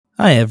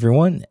Hi,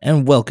 everyone,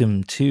 and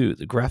welcome to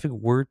the Graphic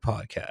Word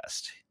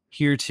Podcast,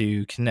 here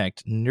to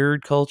connect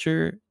nerd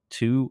culture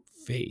to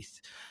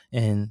faith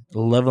and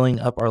leveling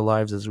up our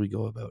lives as we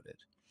go about it.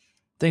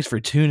 Thanks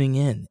for tuning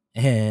in,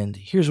 and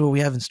here's what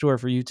we have in store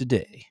for you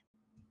today.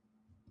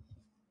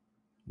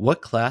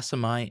 What class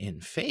am I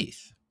in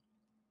faith?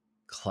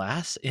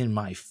 Class in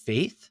my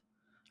faith?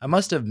 I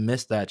must have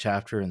missed that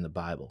chapter in the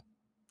Bible.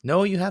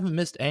 No, you haven't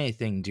missed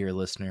anything, dear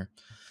listener.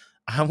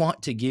 I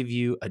want to give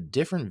you a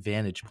different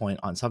vantage point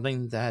on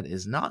something that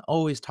is not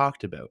always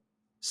talked about: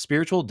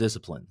 spiritual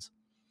disciplines.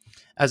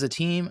 As a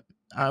teen,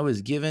 I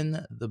was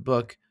given the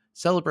book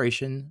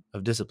Celebration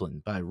of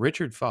Discipline by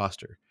Richard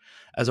Foster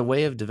as a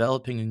way of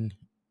developing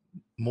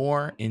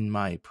more in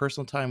my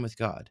personal time with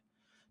God.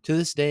 To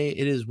this day,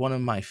 it is one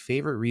of my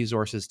favorite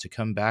resources to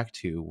come back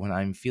to when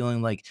I'm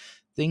feeling like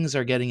things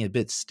are getting a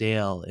bit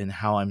stale in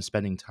how I'm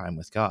spending time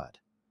with God.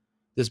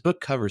 This book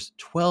covers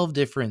 12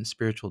 different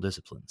spiritual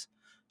disciplines: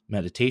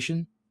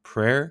 meditation,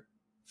 prayer,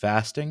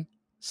 fasting,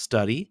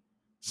 study,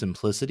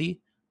 simplicity,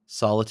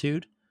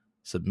 solitude,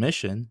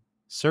 submission,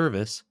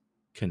 service,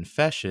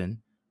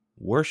 confession,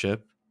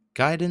 worship,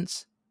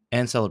 guidance,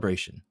 and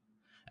celebration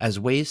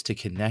as ways to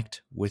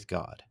connect with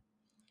God.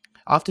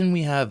 Often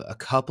we have a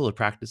couple of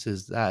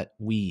practices that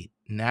we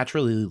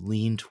naturally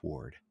lean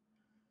toward,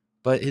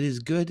 but it is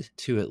good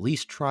to at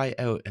least try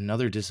out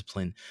another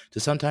discipline to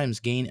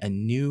sometimes gain a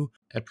new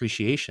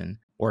appreciation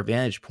or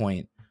vantage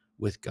point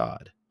with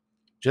God.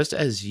 Just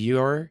as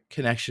your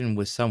connection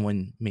with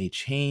someone may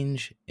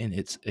change in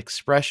its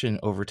expression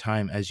over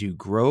time as you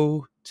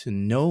grow to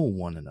know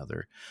one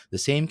another, the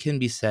same can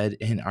be said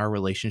in our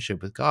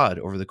relationship with God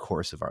over the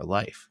course of our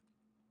life.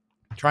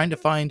 Trying to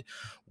find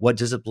what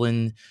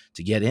discipline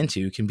to get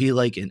into can be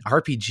like an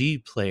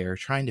RPG player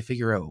trying to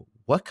figure out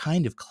what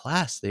kind of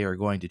class they are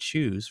going to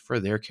choose for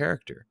their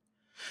character.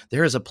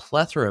 There is a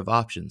plethora of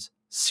options.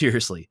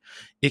 Seriously,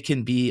 it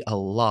can be a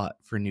lot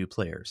for new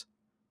players.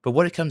 But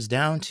what it comes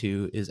down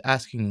to is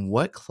asking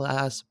what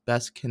class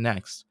best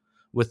connects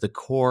with the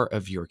core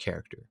of your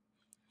character.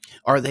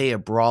 Are they a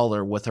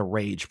brawler with a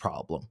rage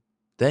problem?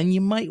 Then you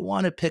might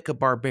want to pick a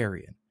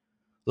barbarian.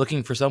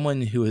 Looking for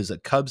someone who is a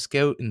Cub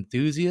Scout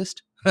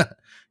enthusiast?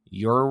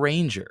 You're a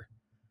ranger.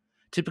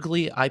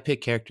 Typically, I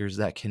pick characters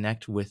that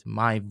connect with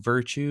my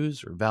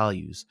virtues or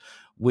values,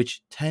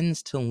 which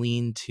tends to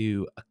lean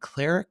to a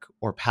cleric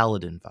or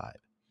paladin vibe.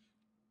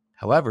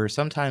 However,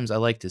 sometimes I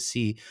like to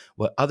see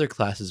what other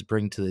classes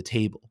bring to the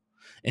table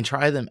and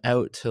try them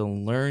out to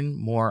learn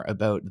more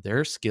about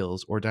their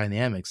skills or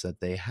dynamics that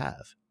they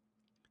have.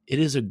 It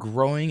is a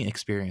growing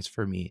experience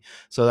for me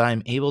so that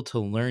I'm able to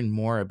learn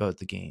more about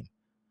the game,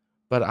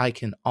 but I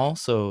can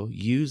also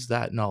use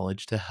that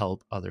knowledge to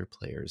help other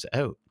players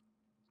out.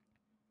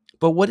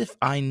 But what if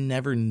I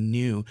never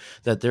knew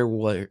that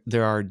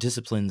there are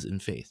disciplines in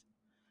faith?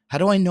 How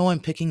do I know I'm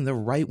picking the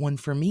right one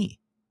for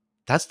me?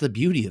 That's the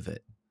beauty of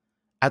it.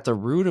 At the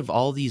root of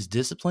all these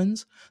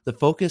disciplines, the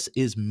focus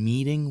is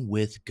meeting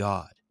with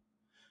God.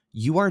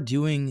 You are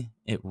doing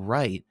it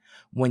right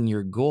when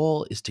your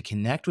goal is to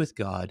connect with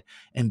God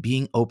and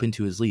being open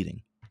to his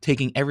leading,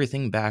 taking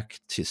everything back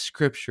to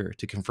scripture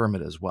to confirm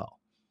it as well.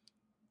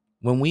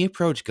 When we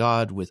approach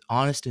God with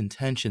honest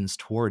intentions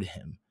toward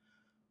him,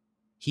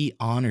 he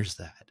honors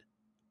that.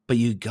 But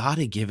you got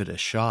to give it a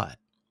shot.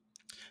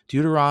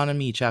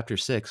 Deuteronomy chapter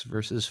 6,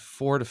 verses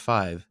 4 to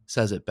 5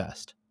 says it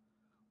best.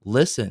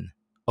 Listen,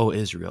 O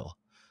Israel,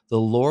 the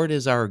Lord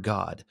is our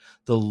God,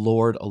 the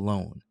Lord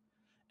alone.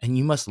 And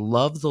you must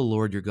love the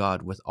Lord your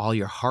God with all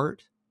your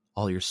heart,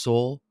 all your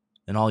soul,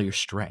 and all your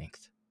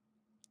strength.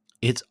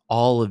 It's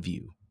all of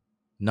you,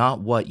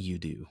 not what you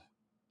do.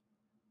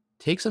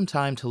 Take some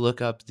time to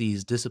look up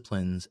these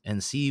disciplines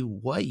and see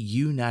what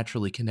you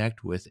naturally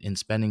connect with in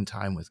spending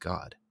time with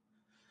God.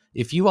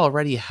 If you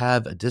already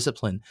have a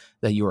discipline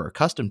that you are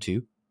accustomed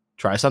to,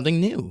 try something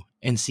new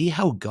and see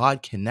how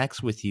God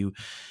connects with you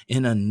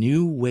in a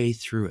new way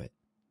through it.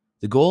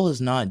 The goal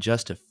is not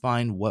just to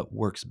find what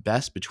works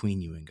best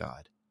between you and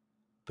God,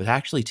 but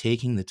actually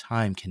taking the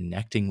time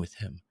connecting with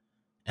him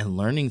and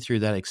learning through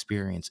that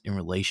experience in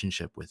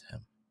relationship with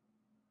him.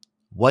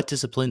 What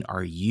discipline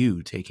are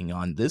you taking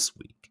on this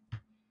week?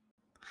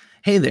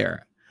 Hey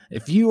there.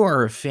 If you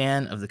are a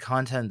fan of the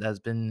content that's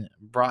been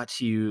brought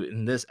to you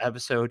in this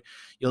episode,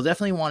 you'll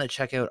definitely want to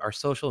check out our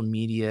social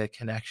media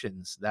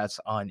connections. That's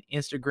on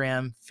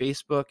Instagram,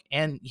 Facebook,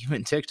 and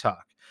even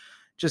TikTok.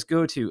 Just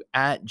go to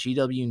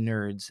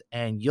 @GW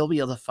and you'll be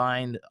able to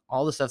find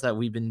all the stuff that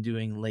we've been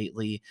doing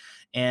lately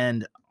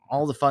and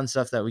all the fun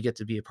stuff that we get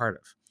to be a part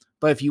of.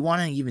 But if you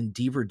want an even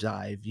deeper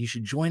dive, you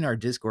should join our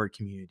Discord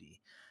community.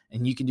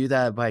 And you can do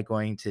that by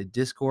going to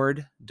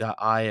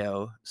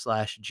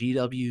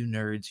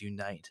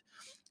discord.io/GWNerdsUnite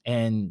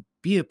and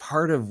be a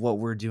part of what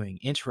we're doing.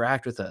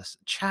 Interact with us,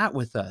 chat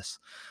with us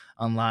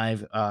on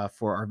live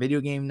for our video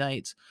game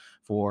nights,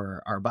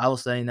 for our Bible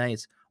study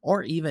nights,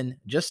 or even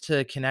just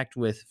to connect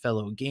with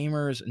fellow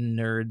gamers,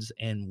 nerds,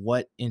 and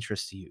what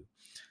interests you.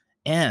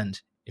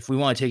 And if we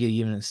want to take it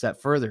even a step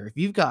further, if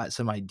you've got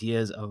some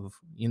ideas of,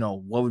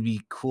 what would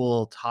be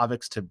cool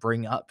topics to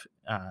bring up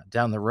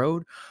down the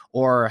road,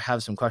 or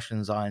have some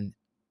questions on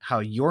how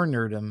your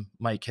nerdum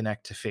might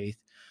connect to faith,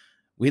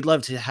 we'd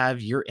love to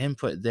have your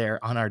input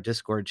there on our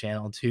Discord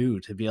channel too,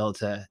 to be able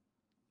to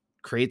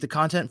create the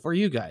content for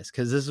you guys,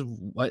 because this is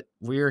what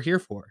we're here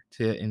for,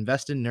 to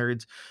invest in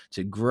nerds,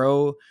 to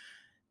grow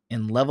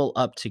and level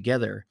up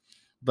together,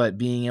 but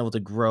being able to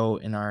grow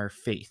in our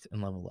faith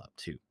and level up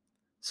too.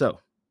 So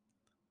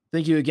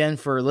thank you again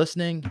for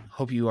listening.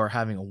 Hope you are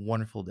having a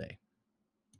wonderful day.